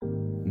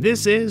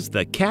This is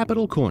The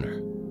Capital Corner,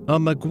 a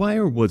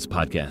McGuire Woods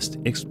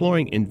podcast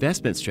exploring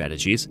investment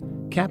strategies,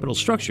 capital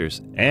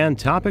structures, and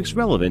topics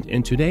relevant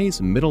in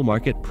today's middle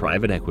market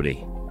private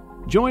equity.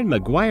 Join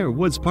McGuire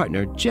Woods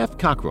partner Jeff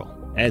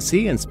Cockrell as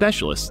he and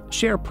specialists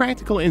share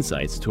practical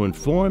insights to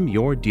inform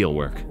your deal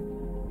work.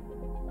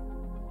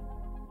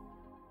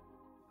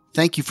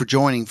 Thank you for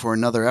joining for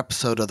another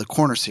episode of the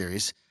Corner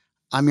Series.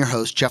 I'm your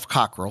host, Jeff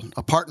Cockrell,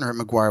 a partner at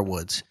McGuire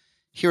Woods.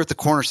 Here at the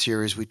Corner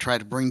Series, we try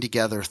to bring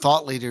together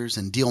thought leaders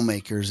and deal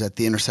makers at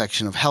the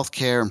intersection of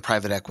healthcare and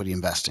private equity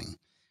investing.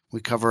 We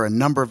cover a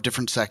number of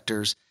different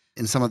sectors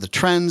and some of the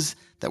trends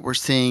that we're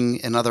seeing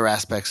in other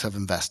aspects of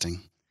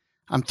investing.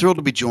 I'm thrilled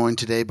to be joined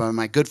today by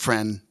my good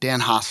friend, Dan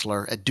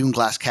Hosler at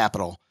DuneGlass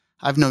Capital.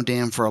 I've known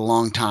Dan for a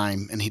long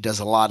time, and he does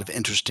a lot of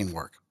interesting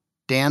work.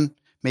 Dan,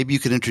 maybe you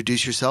could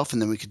introduce yourself,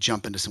 and then we could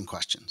jump into some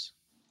questions.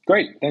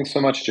 Great. Thanks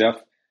so much,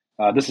 Jeff.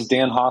 This is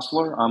Dan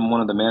Hosler. I'm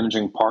one of the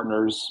managing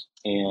partners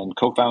and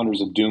co-founders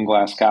of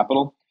DuneGlass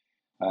Capital.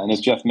 And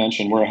as Jeff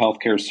mentioned, we're a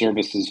healthcare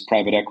services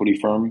private equity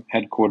firm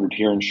headquartered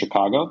here in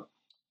Chicago.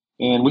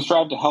 And we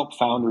strive to help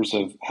founders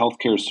of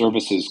healthcare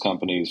services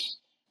companies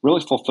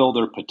really fulfill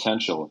their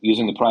potential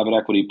using the private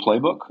equity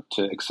playbook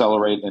to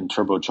accelerate and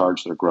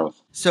turbocharge their growth.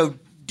 So,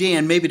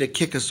 Dan, maybe to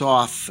kick us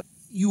off,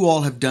 you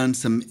all have done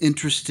some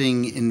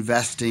interesting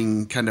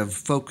investing, kind of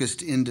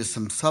focused into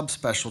some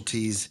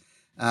subspecialties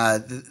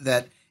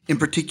that in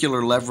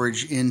particular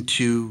leverage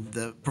into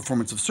the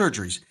performance of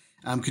surgeries.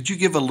 Could you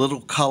give a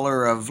little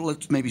color of,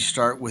 let's maybe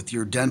start with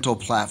your dental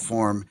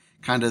platform,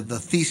 kind of the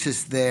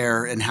thesis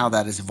there and how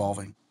that is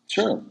evolving?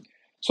 Sure.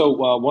 So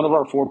one of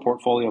our four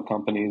portfolio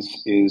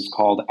companies is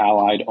called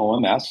Allied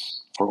OMS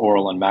for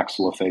oral and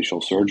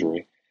maxillofacial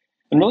surgery.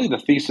 And really the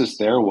thesis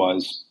there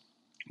was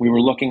we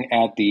were looking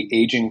at the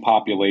aging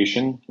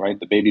population, right?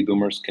 The baby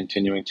boomers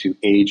continuing to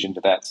age into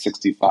that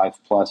 65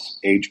 plus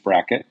age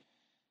bracket.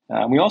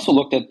 We also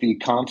looked at the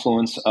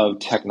confluence of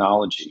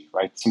technology,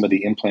 right? Some of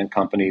the implant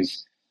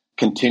companies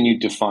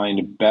continued to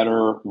find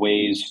better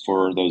ways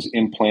for those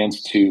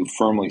implants to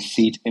firmly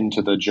seat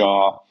into the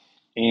jaw.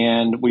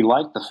 And we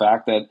liked the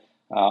fact that,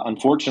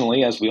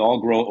 unfortunately, as we all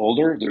grow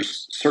older,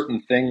 there's certain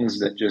things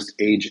that just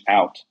age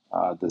out.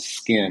 The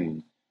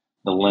skin,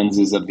 the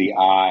lenses of the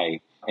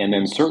eye, and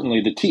then certainly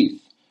the teeth,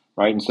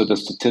 right? And so the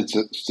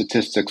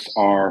statistics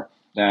are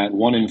that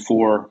 1 in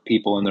 4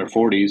 people in their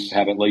 40s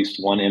have at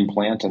least one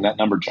implant, and that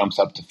number jumps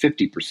up to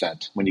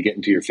 50% when you get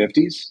into your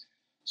 50s.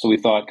 So we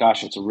thought,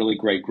 gosh, it's a really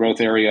great growth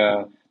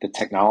area. The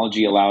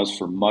technology allows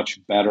for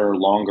much better,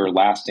 longer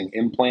lasting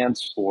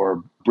implants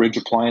or bridge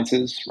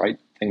appliances, right?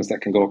 Things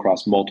that can go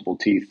across multiple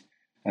teeth.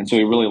 And so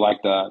we really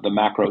like the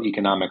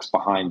macroeconomics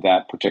behind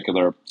that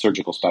particular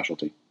surgical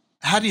specialty.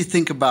 How do you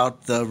think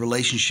about the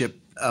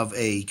relationship of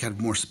a kind of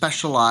more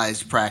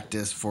specialized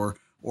practice for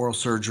oral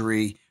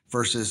surgery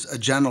versus a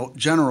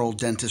general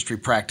dentistry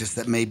practice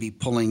that may be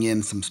pulling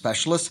in some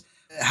specialists?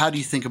 How do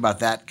you think about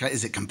that?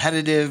 Is it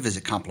competitive? Is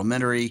it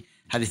complementary?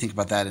 How do you think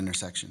about that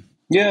intersection?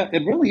 Yeah,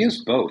 it really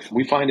is both.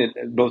 We find it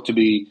both to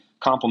be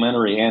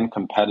complementary and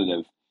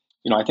competitive.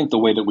 I think the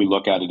way that we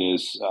look at it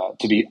is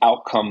to be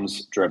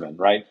outcomes driven,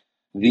 right?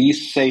 The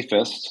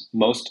safest,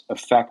 most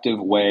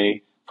effective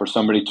way for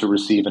somebody to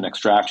receive an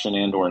extraction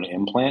and or an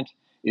implant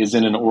is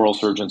in an oral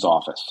surgeon's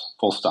office,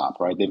 full stop,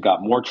 right? They've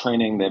got more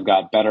training, they've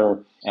got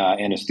better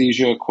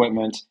anesthesia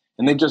equipment,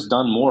 and they've just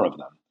done more of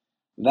them.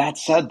 That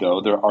said,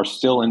 though, there are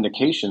still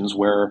indications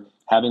where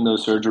having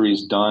those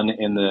surgeries done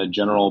in the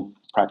general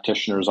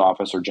practitioner's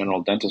office or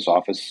general dentist's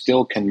office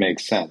still can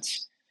make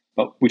sense.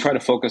 But we try to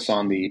focus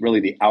on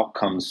the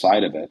outcomes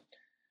side of it.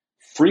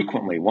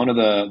 Frequently, one of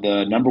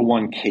the number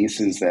one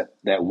cases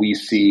that we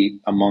see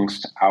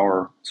amongst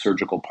our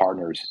surgical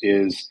partners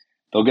is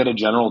they'll get a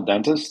general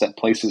dentist that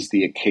places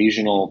the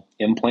occasional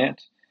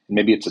implant.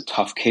 Maybe it's a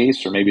tough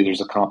case or maybe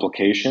there's a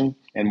complication.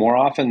 And more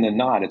often than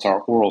not, it's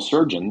our oral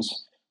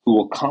surgeons who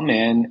will come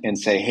in and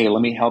say, hey,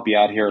 let me help you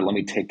out here. Let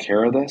me take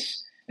care of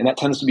this. And that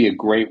tends to be a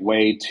great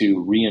way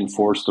to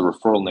reinforce the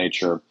referral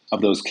nature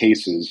of those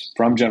cases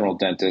from general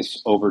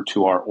dentists over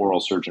to our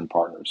oral surgeon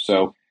partners.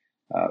 So,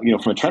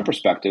 from a trend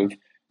perspective,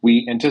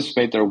 we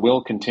anticipate there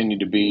will continue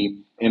to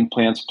be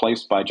implants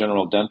placed by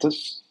general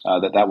dentists,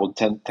 that will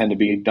tend to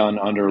be done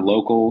under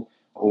local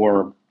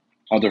or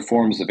other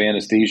forms of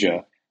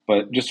anesthesia.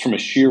 But just from a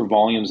sheer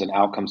volumes and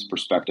outcomes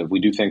perspective,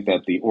 we do think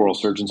that the oral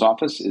surgeon's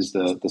office is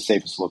the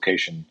safest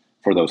location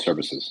for those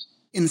services.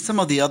 In some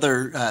of the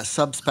other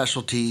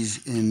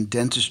subspecialties in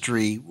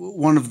dentistry,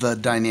 one of the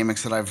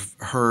dynamics that I've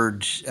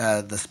heard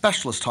the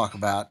specialists talk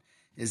about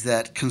is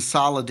that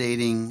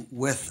consolidating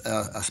with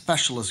a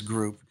specialist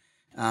group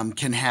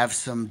can have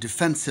some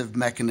defensive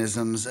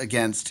mechanisms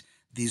against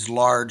these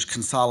large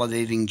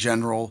consolidating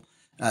general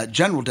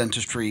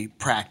dentistry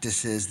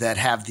practices that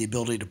have the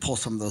ability to pull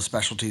some of those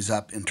specialties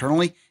up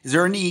internally. Is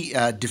there any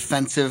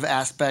defensive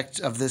aspect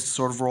of this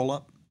sort of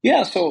roll-up?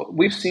 Yeah, so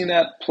we've seen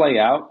that play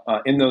out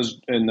in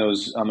those I'm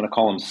going to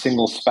call them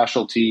single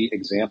specialty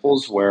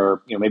examples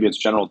where maybe it's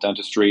general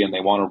dentistry and they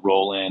want to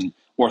roll in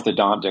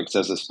orthodontics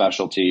as a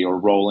specialty or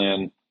roll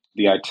in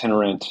the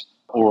itinerant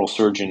oral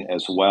surgeon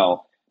as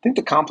well. I think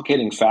the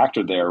complicating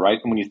factor there, right,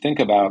 when you think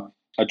about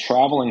a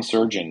traveling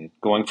surgeon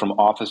going from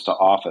office to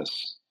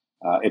office,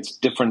 it's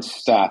different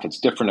staff, it's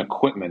different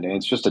equipment, and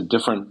it's just a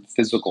different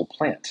physical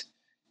plant.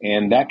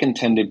 And that can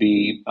tend to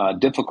be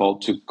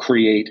difficult to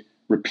create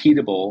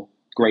repeatable,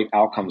 great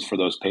outcomes for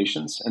those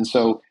patients. And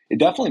so it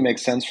definitely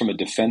makes sense from a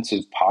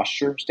defensive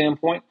posture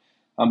standpoint.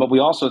 But we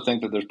also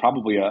think that there's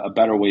probably a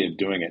better way of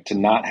doing it, to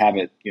not have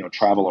it,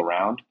 travel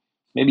around.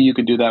 Maybe you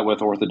could do that with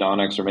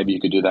orthodontics, or maybe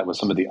you could do that with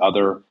some of the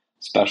other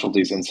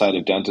specialties inside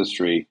of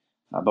dentistry.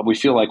 But we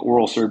feel like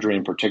oral surgery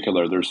in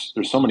particular, there's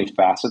so many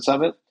facets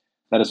of it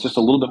that it's just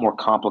a little bit more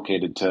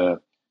complicated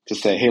to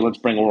say, hey, let's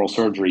bring oral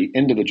surgery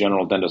into the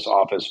general dentist's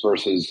office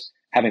versus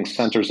having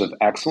centers of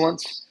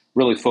excellence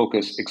really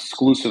focus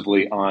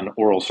exclusively on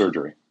oral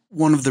surgery.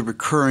 One of the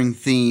recurring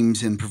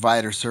themes in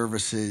provider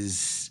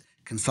services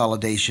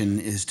consolidation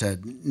is to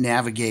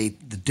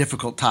navigate the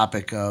difficult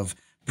topic of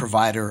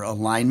provider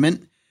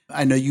alignment.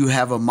 I know you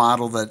have a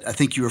model that I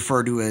think you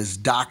refer to as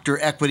doctor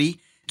equity.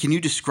 Can you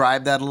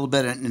describe that a little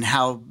bit and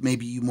how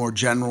maybe you more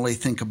generally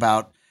think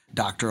about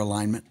doctor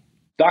alignment?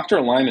 Doctor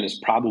alignment is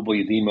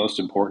probably the most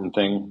important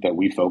thing that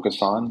we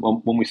focus on.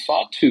 When we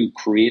sought to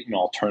create an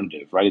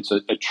alternative, right, it's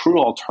a true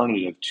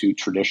alternative to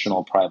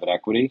traditional private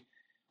equity.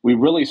 We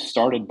really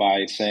started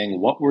by saying,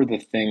 what were the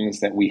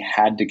things that we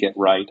had to get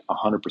right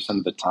 100%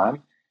 of the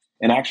time?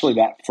 And actually,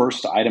 that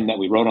first item that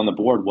we wrote on the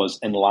board was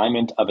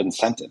alignment of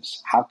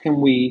incentives. How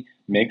can we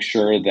make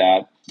sure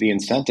that the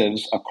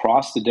incentives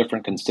across the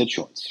different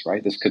constituents,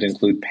 right? This could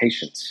include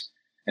patients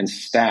and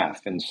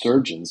staff and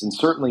surgeons and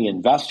certainly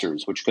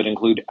investors, which could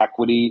include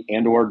equity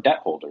and or debt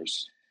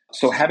holders.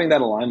 So having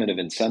that alignment of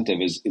incentive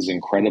is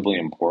incredibly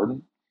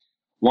important.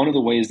 One of the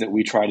ways that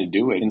we try to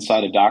do it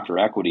inside of doctor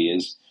equity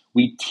is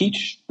we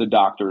teach the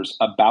doctors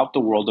about the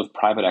world of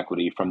private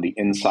equity from the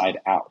inside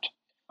out.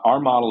 Our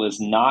model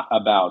is not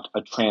about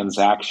a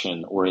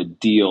transaction or a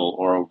deal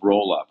or a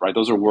roll-up, right?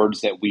 Those are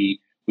words that we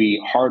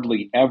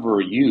hardly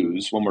ever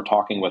use when we're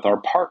talking with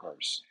our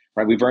partners,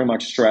 right? We very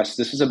much stress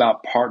this is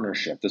about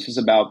partnership. This is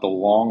about the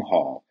long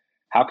haul.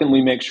 How can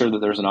we make sure that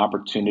there's an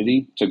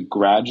opportunity to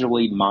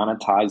gradually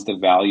monetize the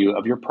value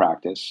of your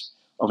practice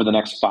over the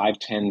next 5,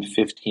 10,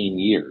 15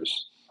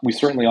 years? We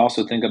certainly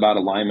also think about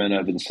alignment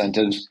of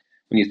incentives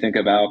when you think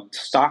about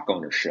stock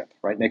ownership,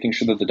 right? Making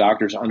sure that the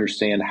doctors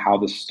understand how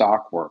the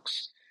stock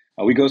works.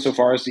 We go so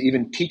far as to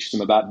even teach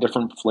them about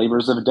different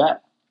flavors of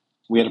debt.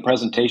 We had a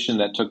presentation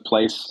that took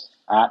place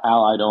at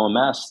Allied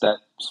OMS that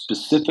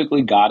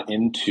specifically got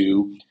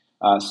into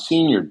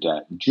senior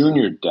debt,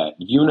 junior debt,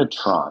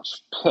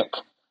 unitranche, PIK,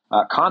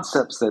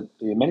 concepts that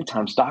many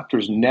times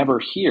doctors never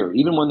hear,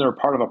 even when they're a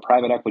part of a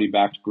private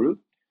equity-backed group.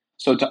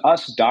 So to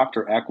us,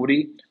 doctor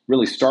equity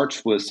really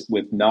starts with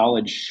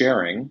knowledge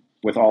sharing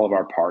with all of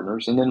our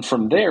partners. And then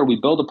from there, we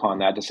build upon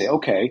that to say,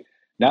 okay,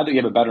 now that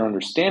you have a better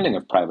understanding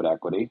of private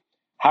equity,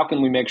 how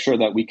can we make sure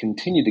that we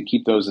continue to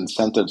keep those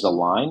incentives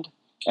aligned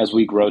as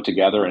we grow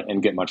together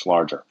and get much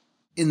larger?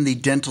 In the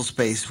dental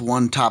space,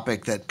 one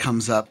topic that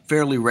comes up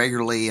fairly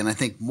regularly, and I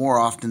think more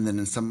often than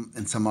in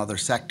some other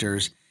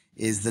sectors,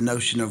 is the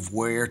notion of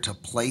where to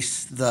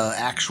place the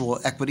actual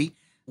equity.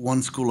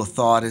 One school of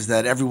thought is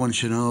that everyone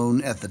should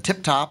own at the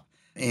tip top,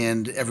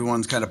 and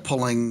everyone's kind of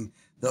pulling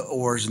the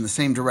oars in the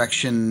same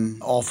direction,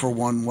 all for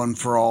one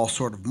for all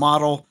sort of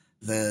model.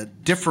 The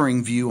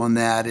differing view on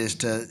that is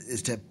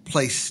to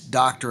place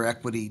doctor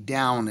equity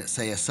down at,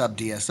 say, a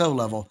sub-DSO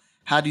level.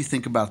 How do you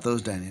think about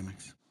those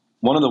dynamics?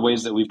 One of the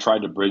ways that we've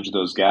tried to bridge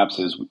those gaps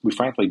is we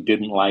frankly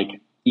didn't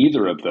like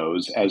either of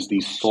those as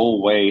the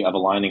sole way of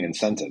aligning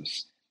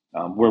incentives.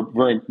 We're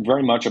very,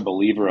 very much a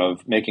believer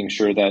of making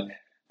sure that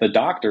the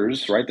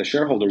doctors, right, the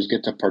shareholders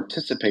get to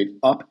participate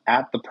up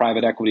at the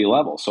private equity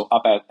level, so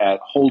up at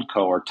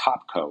holdco or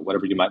topco,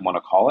 whatever you might want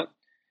to call it.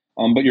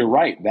 But you're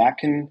right, that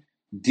can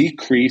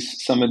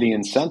decrease some of the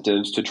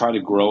incentives to try to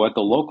grow at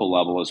the local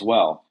level as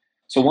well.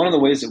 So one of the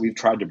ways that we've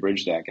tried to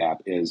bridge that gap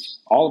is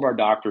all of our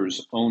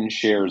doctors own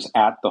shares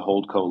at the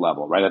holdco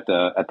level, right at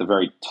the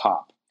very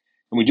top.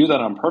 And we do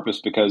that on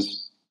purpose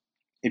because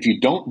if you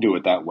don't do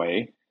it that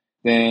way,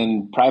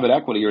 then private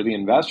equity or the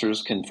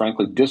investors can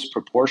frankly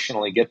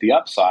disproportionately get the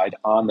upside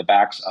on the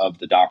backs of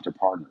the doctor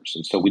partners.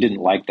 And so we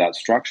didn't like that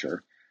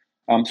structure.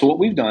 So what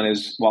we've done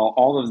is, while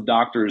all of the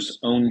doctors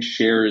own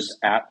shares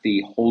at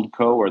the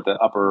holdco or the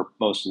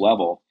uppermost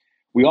level,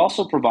 we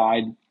also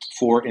provide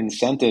for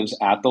incentives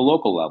at the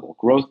local level,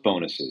 growth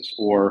bonuses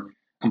or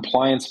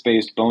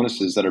compliance-based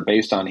bonuses that are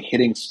based on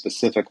hitting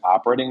specific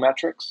operating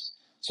metrics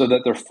so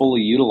that they're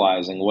fully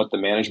utilizing what the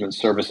management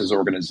services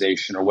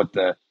organization or what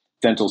the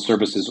dental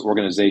services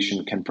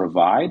organization can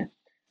provide.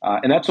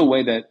 And that's a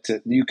way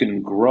that you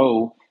can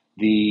grow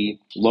the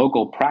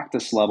local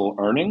practice level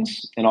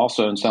earnings and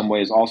also in some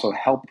ways also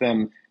help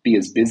them be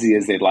as busy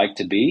as they'd like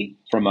to be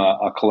from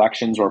a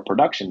collections or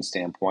production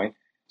standpoint.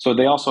 So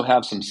they also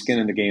have some skin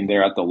in the game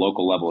there at the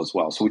local level as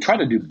well. So we try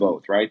to do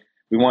both, right?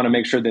 We want to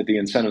make sure that the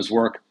incentives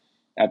work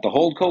at the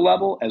holdco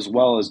level as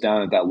well as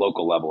down at that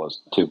local level as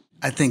too.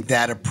 I think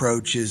that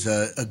approach is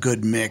a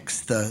good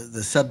mix.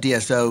 The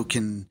sub-DSO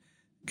can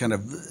kind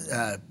of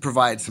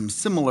provide some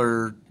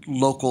similar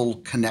local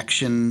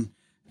connection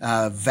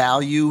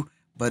value,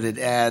 but it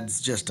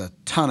adds just a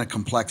ton of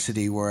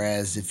complexity.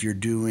 Whereas if you're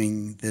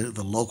doing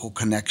the local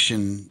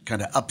connection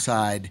kind of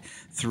upside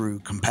through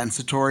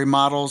compensatory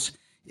models,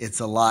 it's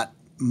a lot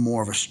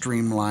more of a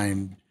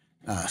streamlined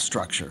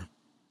structure.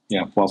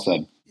 Yeah, well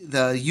said.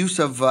 The use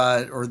of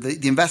or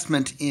the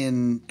investment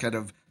in kind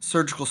of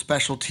surgical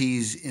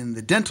specialties in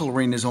the dental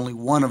arena is only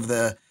one of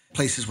the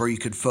places where you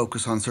could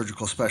focus on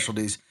surgical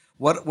specialties.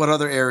 What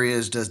other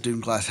areas does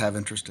DuneGlass have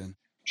interest in?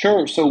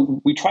 Sure.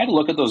 So we try to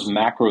look at those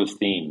macro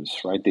themes,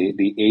 right?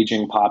 The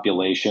aging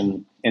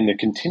population and the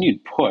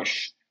continued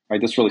push,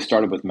 right? This really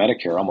started with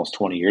Medicare almost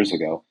 20 years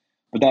ago.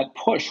 But that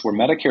push where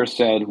Medicare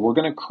said, we're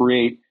going to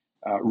create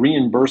a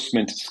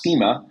reimbursement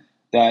schema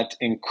that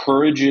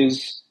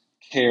encourages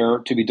care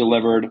to be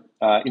delivered.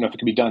 If it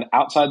can be done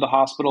outside the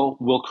hospital,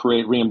 we'll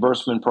create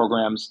reimbursement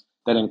programs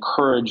that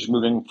encourage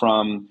moving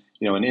from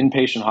an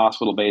inpatient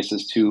hospital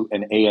basis to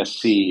an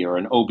ASC or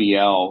an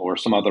OBL or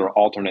some other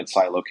alternate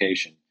site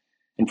location.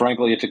 And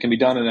frankly, if it can be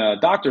done in a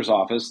doctor's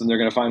office, then they're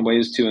going to find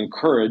ways to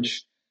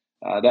encourage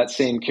that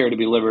same care to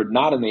be delivered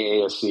not in the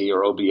ASC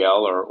or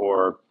OBL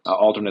or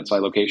alternate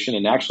site location,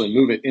 and actually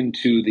move it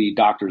into the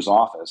doctor's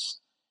office.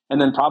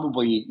 And then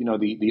probably,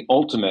 the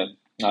ultimate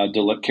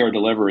care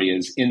delivery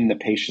is in the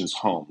patient's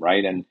home,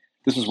 right? And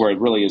this is where it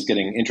really is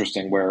getting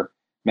interesting, where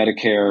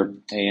Medicare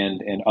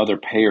and other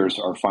payers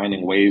are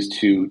finding ways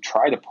to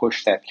try to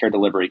push that care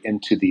delivery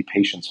into the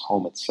patient's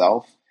home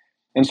itself.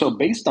 And so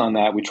based on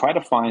that, we try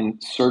to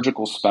find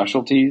surgical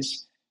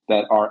specialties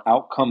that are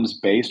outcomes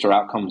based or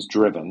outcomes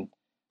driven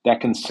that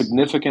can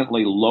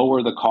significantly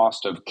lower the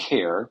cost of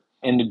care,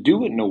 and to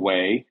do it in a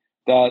way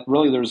that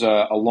really there's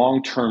a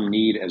long-term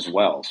need as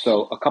well.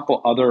 So a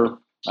couple other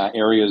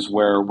areas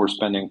where we're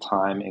spending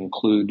time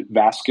include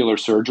vascular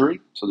surgery.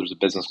 So there's a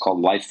business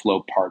called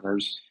LifeFlow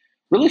Partners,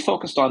 really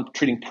focused on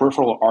treating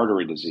peripheral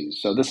artery disease.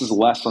 So this is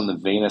less on the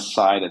venous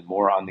side and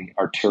more on the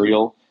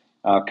arterial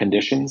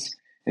conditions.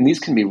 And these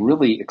can be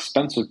really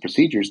expensive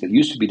procedures that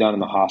used to be done in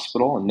the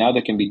hospital, and now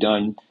they can be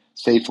done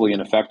safely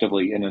and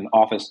effectively in an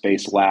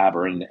office-based lab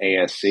or in an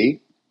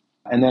ASC.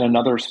 And then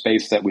another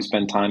space that we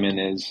spend time in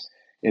is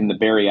in the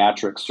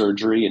bariatric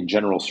surgery and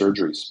general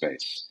surgery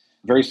space.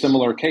 Very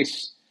similar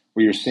case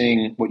where you're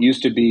seeing what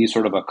used to be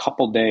sort of a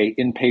couple-day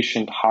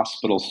inpatient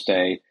hospital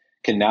stay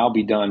can now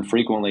be done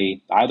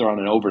frequently either on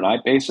an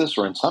overnight basis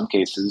or in some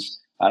cases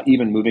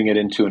even moving it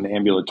into an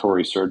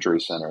ambulatory surgery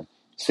center,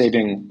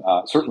 saving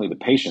certainly the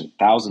patient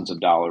thousands of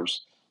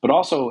dollars, but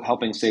also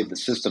helping save the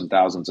system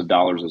thousands of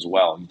dollars as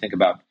well. And you think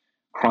about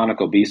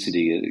chronic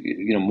obesity,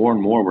 more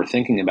and more we're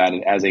thinking about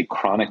it as a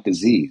chronic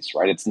disease,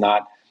 right? It's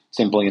not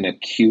simply an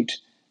acute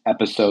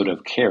episode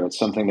of care. It's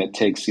something that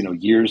takes,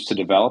 years to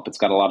develop. It's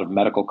got a lot of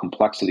medical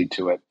complexity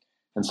to it,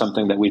 and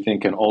something that we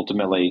think can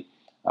ultimately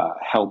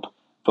help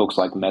folks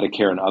like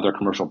Medicare and other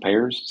commercial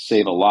payers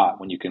save a lot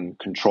when you can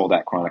control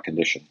that chronic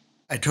condition.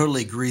 I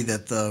totally agree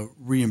that the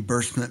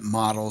reimbursement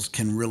models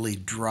can really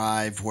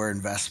drive where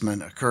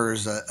investment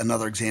occurs.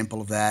 Another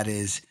example of that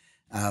is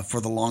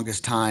for the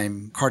longest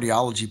time,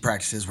 cardiology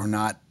practices were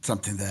not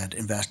something that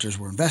investors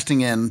were investing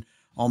in.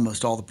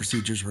 Almost all the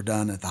procedures were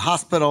done at the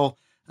hospital.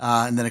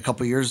 And then a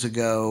couple of years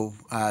ago,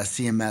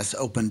 CMS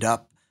opened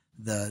up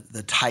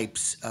the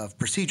types of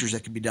procedures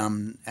that could be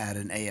done at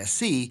an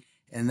ASC.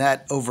 And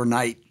that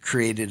overnight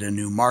created a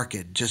new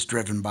market just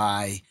driven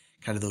by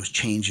kind of those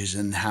changes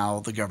in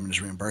how the government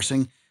is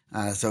reimbursing.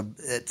 So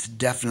it's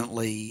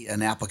definitely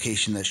an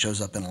application that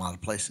shows up in a lot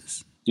of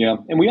places. Yeah.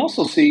 And we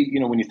also see,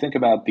 when you think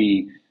about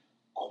the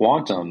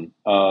quantum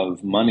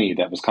of money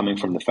that was coming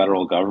from the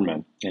federal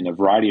government in a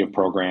variety of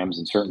programs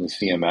and certainly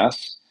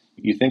CMS,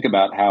 you think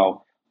about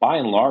how by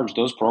and large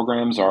those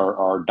programs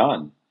are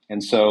done.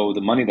 And so the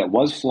money that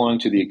was flowing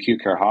to the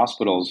acute care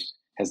hospitals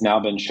has now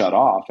been shut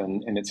off.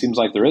 And it seems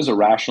like there is a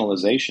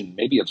rationalization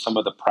maybe of some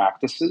of the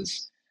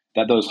practices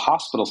that those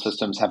hospital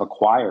systems have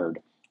acquired,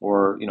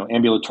 or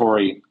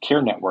ambulatory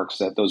care networks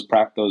that those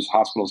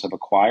hospitals have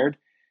acquired.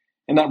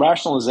 And that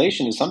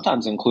rationalization is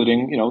sometimes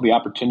including the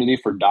opportunity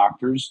for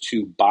doctors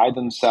to buy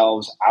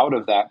themselves out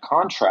of that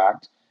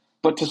contract,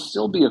 but to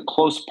still be a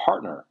close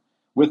partner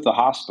with the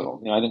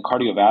hospital. I think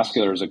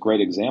cardiovascular is a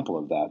great example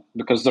of that,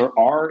 because there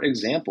are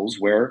examples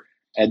where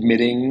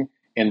admitting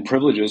and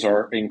privileges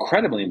are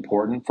incredibly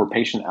important for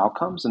patient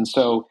outcomes. And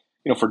so,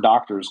 for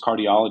doctors,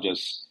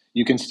 cardiologists,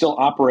 you can still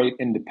operate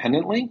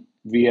independently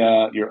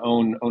via your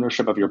own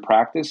ownership of your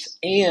practice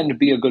and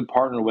be a good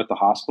partner with the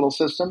hospital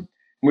system.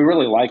 And we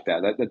really like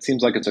that. That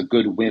seems like it's a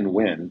good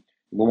win-win.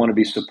 We want to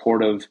be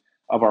supportive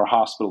of our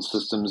hospital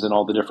systems in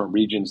all the different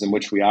regions in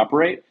which we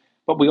operate,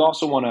 but we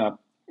also want to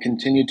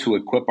continue to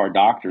equip our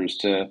doctors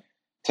to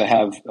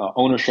have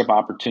ownership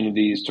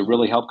opportunities to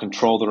really help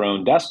control their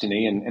own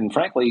destiny and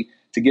frankly,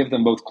 to give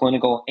them both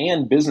clinical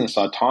and business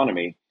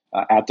autonomy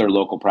at their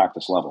local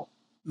practice level.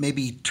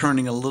 Maybe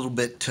turning a little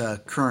bit to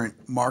current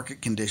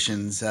market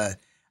conditions.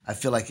 I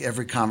feel like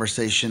every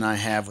conversation I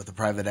have with a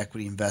private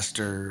equity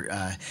investor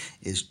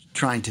is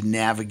trying to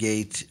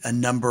navigate a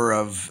number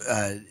of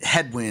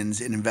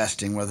headwinds in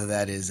investing, whether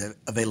that is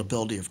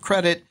availability of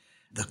credit,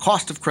 the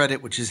cost of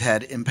credit, which has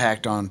had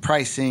impact on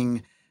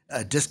pricing,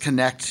 a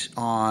disconnect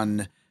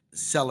on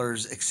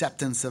sellers'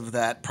 acceptance of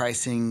that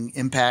pricing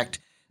impact.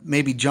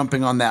 Maybe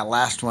jumping on that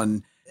last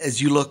one, as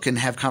you look and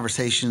have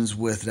conversations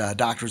with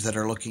doctors that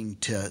are looking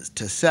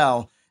to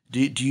sell, do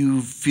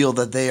you feel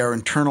that they are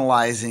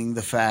internalizing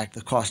the fact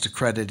the cost of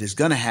credit is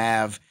going to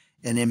have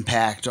an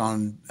impact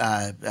on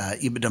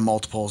EBITDA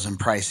multiples and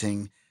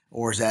pricing,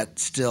 or is that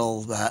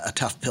still a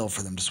tough pill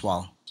for them to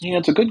swallow? Yeah,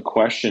 it's a good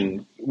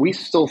question. We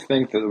still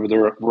think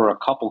that we're a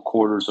couple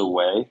quarters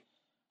away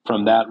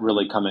from that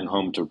really coming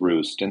home to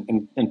roost.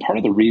 And part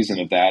of the reason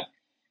of that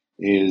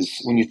is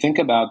when you think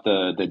about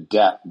the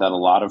debt that a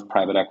lot of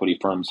private equity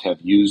firms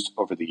have used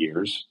over the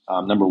years,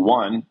 number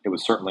one, it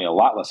was certainly a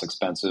lot less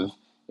expensive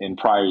in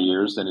prior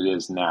years than it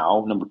is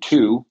now. Number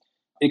two,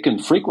 it can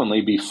frequently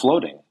be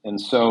floating.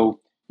 And so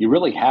you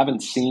really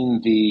haven't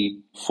seen the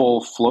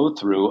full flow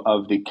through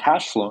of the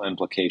cash flow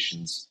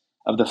implications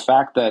of the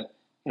fact that,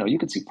 you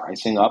could see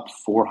pricing up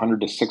 400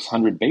 to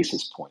 600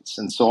 basis points.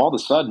 And so all of a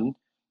sudden,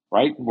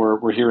 right,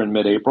 we're here in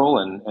mid-April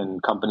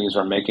and companies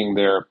are making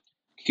their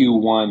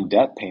Q1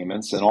 debt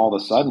payments. And all of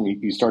a sudden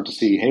you start to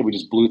see, hey, we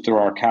just blew through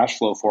our cash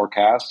flow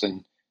forecast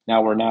and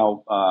now we're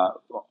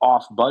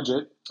off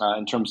budget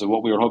in terms of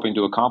what we were hoping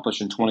to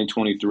accomplish in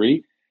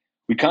 2023.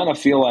 We kind of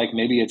feel like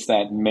maybe it's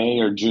that May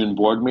or June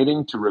board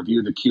meeting to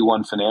review the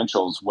Q1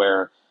 financials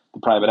where the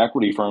private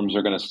equity firms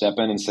are going to step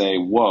in and say,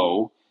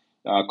 whoa,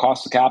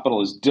 cost of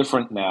capital is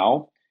different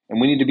now, and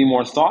we need to be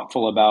more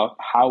thoughtful about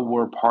how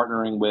we're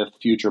partnering with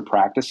future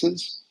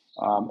practices.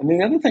 And then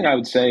the other thing I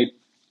would say,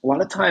 a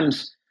lot of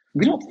times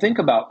we don't think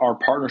about our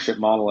partnership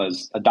model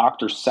as a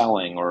doctor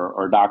selling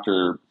or a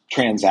doctor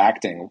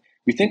transacting.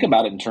 We think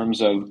about it in terms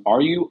of,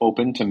 are you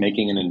open to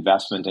making an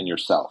investment in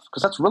yourself?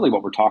 Because that's really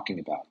what we're talking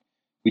about.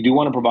 We do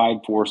want to provide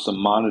for some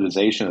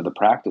monetization of the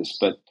practice,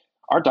 but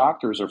our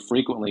doctors are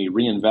frequently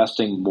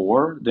reinvesting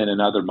more than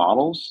in other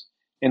models.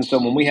 And so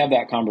when we have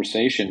that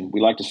conversation, we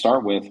like to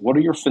start with, what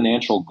are your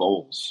financial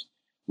goals?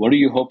 What are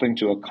you hoping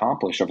to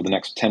accomplish over the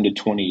next 10 to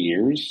 20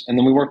 years? And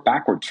then we work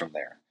backwards from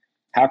there.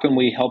 How can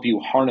we help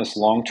you harness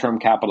long-term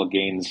capital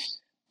gains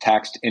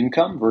taxed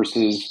income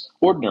versus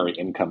ordinary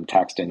income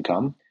taxed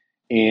income?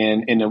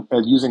 And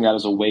using that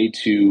as a way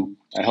to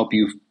help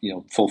you,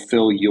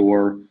 fulfill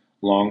your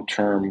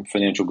long-term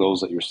financial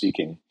goals that you're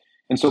seeking.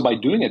 And so by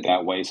doing it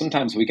that way,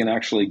 sometimes we can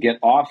actually get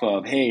off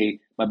of, hey,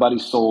 my buddy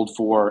sold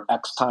for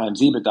X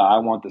times EBITDA, I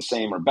want the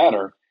same or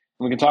better. And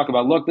we can talk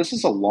about, look, this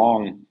is a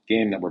long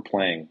game that we're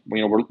playing.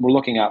 We're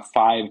looking at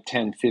 5,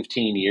 10,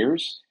 15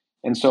 years.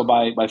 And so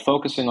by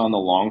focusing on the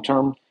long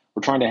term,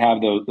 we're trying to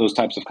have those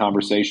types of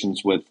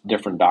conversations with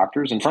different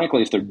doctors. And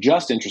frankly, if they're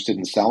just interested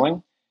in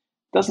selling,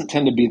 doesn't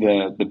tend to be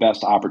the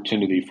best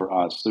opportunity for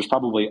us. There's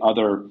probably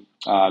other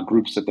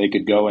groups that they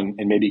could go and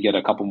maybe get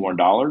a couple more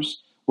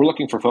dollars. We're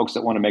looking for folks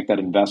that want to make that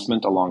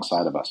investment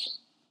alongside of us.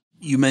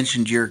 You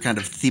mentioned your kind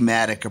of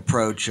thematic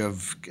approach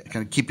of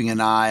kind of keeping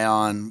an eye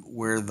on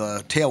where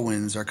the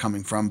tailwinds are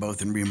coming from,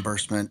 both in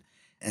reimbursement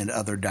and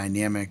other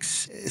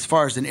dynamics. As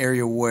far as an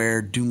area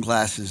where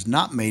DuneGlass has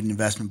not made an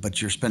investment,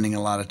 but you're spending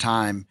a lot of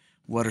time,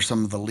 what are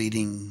some of the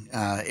leading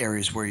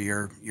areas where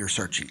you're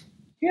searching?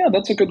 Yeah,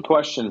 that's a good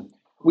question.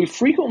 We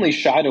frequently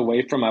shied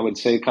away from, I would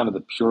say, kind of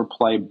the pure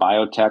play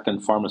biotech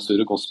and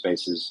pharmaceutical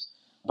spaces,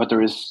 but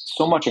there is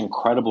so much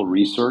incredible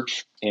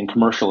research and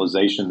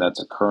commercialization that's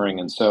occurring.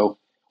 And so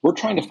we're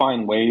trying to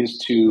find ways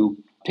to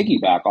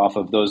piggyback off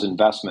of those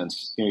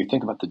investments. You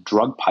think about the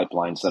drug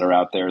pipelines that are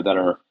out there that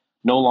are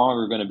no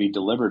longer going to be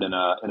delivered in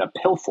a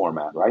pill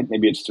format, right?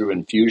 Maybe it's through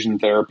infusion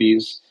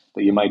therapies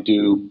that you might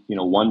do,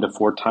 1 to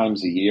 4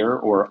 times a year,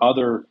 or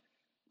other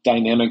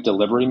dynamic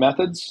delivery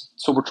methods.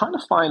 So we're trying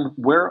to find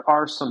where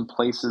are some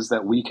places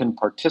that we can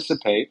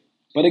participate,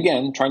 but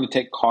again, trying to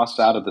take costs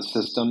out of the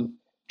system,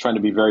 trying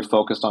to be very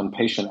focused on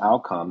patient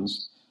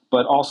outcomes,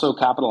 but also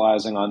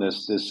capitalizing on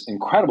this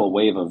incredible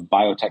wave of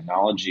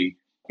biotechnology.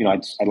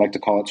 I'd like to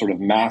call it sort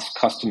of mass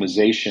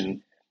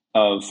customization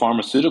of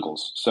pharmaceuticals.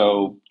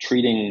 So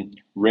treating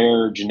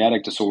rare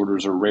genetic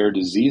disorders or rare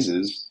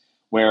diseases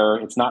where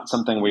it's not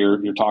something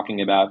where you're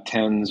talking about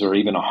tens or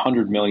even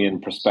 100 million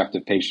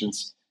prospective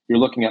patients. You're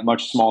looking at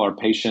much smaller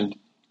patient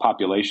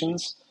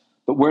populations,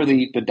 but where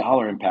the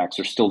dollar impacts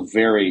are still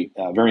very,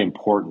 very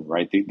important,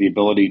 right? The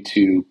ability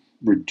to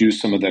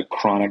reduce some of the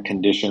chronic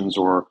conditions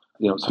or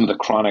some of the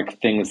chronic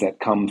things that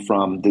come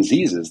from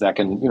diseases that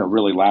can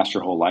really last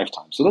your whole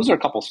lifetime. So those are a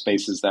couple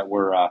spaces that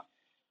we're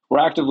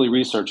actively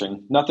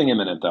researching. Nothing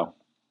imminent though.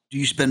 Do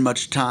you spend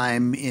much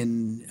time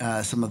in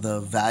some of the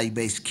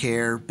value-based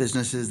care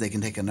businesses? They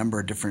can take a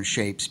number of different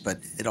shapes, but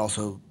it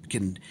also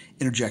can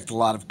interject a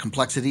lot of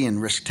complexity,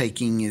 and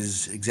risk-taking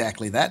is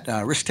exactly that,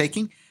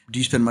 risk-taking. Do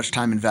you spend much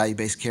time in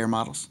value-based care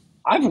models?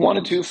 I've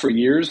wanted to for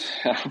years.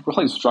 I've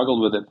really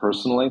struggled with it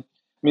personally. I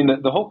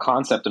mean, the whole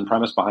concept and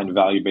premise behind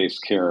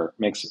value-based care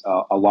makes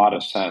a lot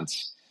of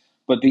sense.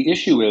 But the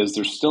issue is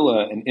there's still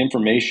an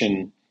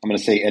information, I'm going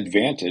to say,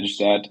 advantage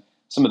that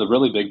some of the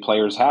really big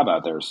players have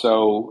out there.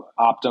 So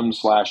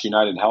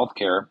Optum/United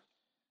Healthcare,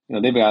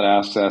 they've got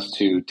access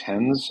to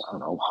tens,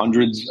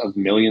 hundreds of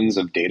millions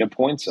of data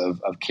points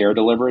of care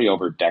delivery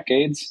over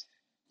decades.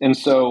 And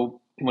so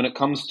when it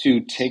comes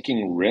to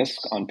taking risk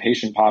on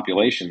patient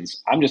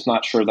populations, I'm just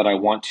not sure that I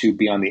want to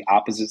be on the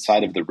opposite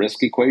side of the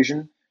risk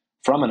equation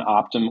from an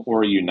Optum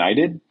or a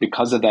United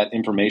because of that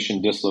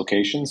information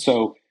dislocation.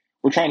 So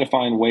we're trying to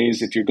find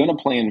ways, if you're going to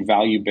play in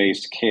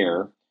value-based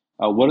care,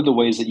 what are the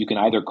ways that you can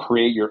either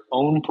create your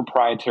own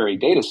proprietary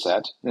data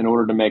set in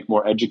order to make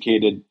more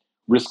educated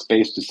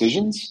risk-based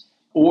decisions,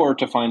 or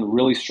to find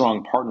really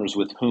strong partners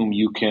with whom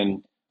you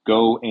can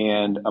go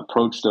and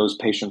approach those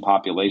patient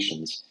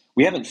populations.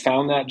 We haven't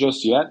found that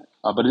just yet,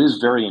 but it is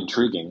very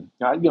intriguing.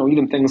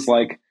 Even things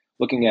like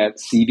looking at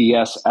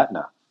CVS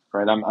Aetna,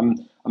 right?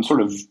 I'm sort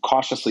of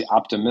cautiously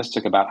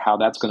optimistic about how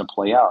that's going to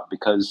play out,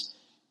 because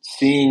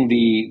seeing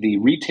the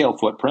retail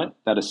footprint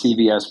that a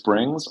CVS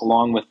brings,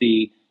 along with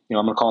the, I'm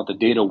going to call it the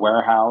data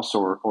warehouse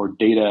or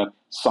data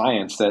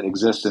science that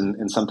exists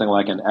in something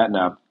like an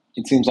Aetna,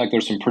 it seems like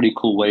there's some pretty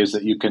cool ways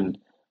that you can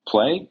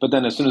play. But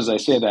then as soon as I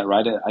say that,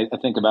 right, I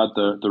think about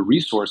the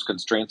resource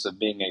constraints of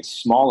being a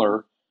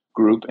smaller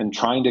group and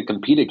trying to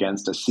compete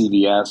against a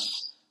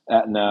CVS,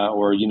 Aetna,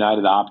 or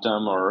United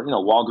Optum, or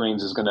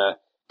Walgreens is going to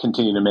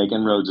continue to make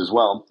inroads as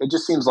well. It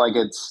just seems like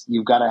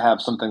you've got to have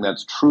something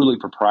that's truly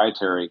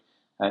proprietary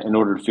in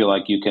order to feel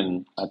like you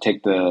can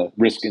take the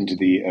risk into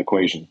the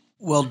equation.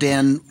 Well,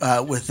 Dan,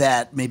 with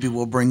that, maybe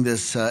we'll bring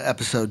this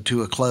episode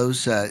to a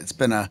close. It's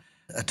been a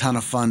ton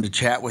of fun to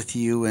chat with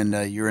you,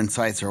 and your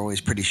insights are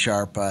always pretty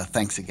sharp.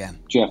 Thanks again.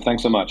 Jeff,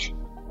 thanks so much.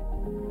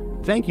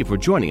 Thank you for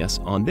joining us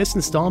on this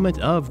installment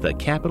of The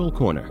Capital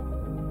Corner.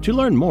 To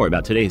learn more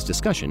about today's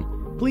discussion,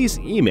 please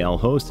email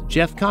host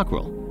Jeff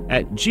Cockrell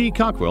at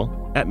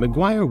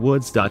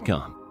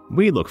gcockrell@mcguirewoods.com.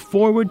 We look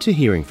forward to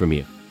hearing from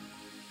you.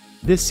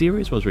 This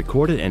series was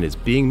recorded and is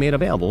being made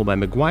available by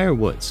McGuire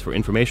Woods for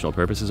informational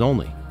purposes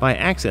only. By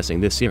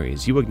accessing this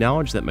series, you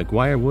acknowledge that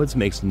McGuire Woods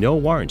makes no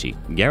warranty,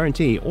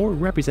 guarantee, or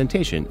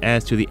representation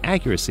as to the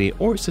accuracy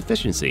or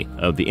sufficiency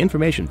of the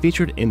information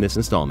featured in this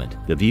installment.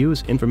 The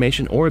views,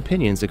 information, or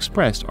opinions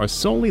expressed are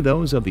solely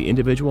those of the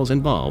individuals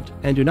involved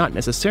and do not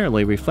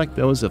necessarily reflect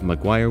those of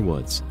McGuire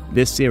Woods.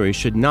 This series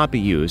should not be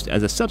used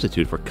as a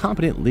substitute for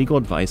competent legal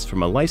advice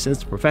from a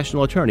licensed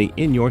professional attorney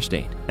in your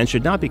state, and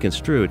should not be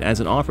construed as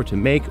an offer to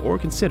make or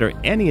consider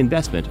any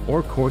investment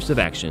or course of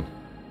action.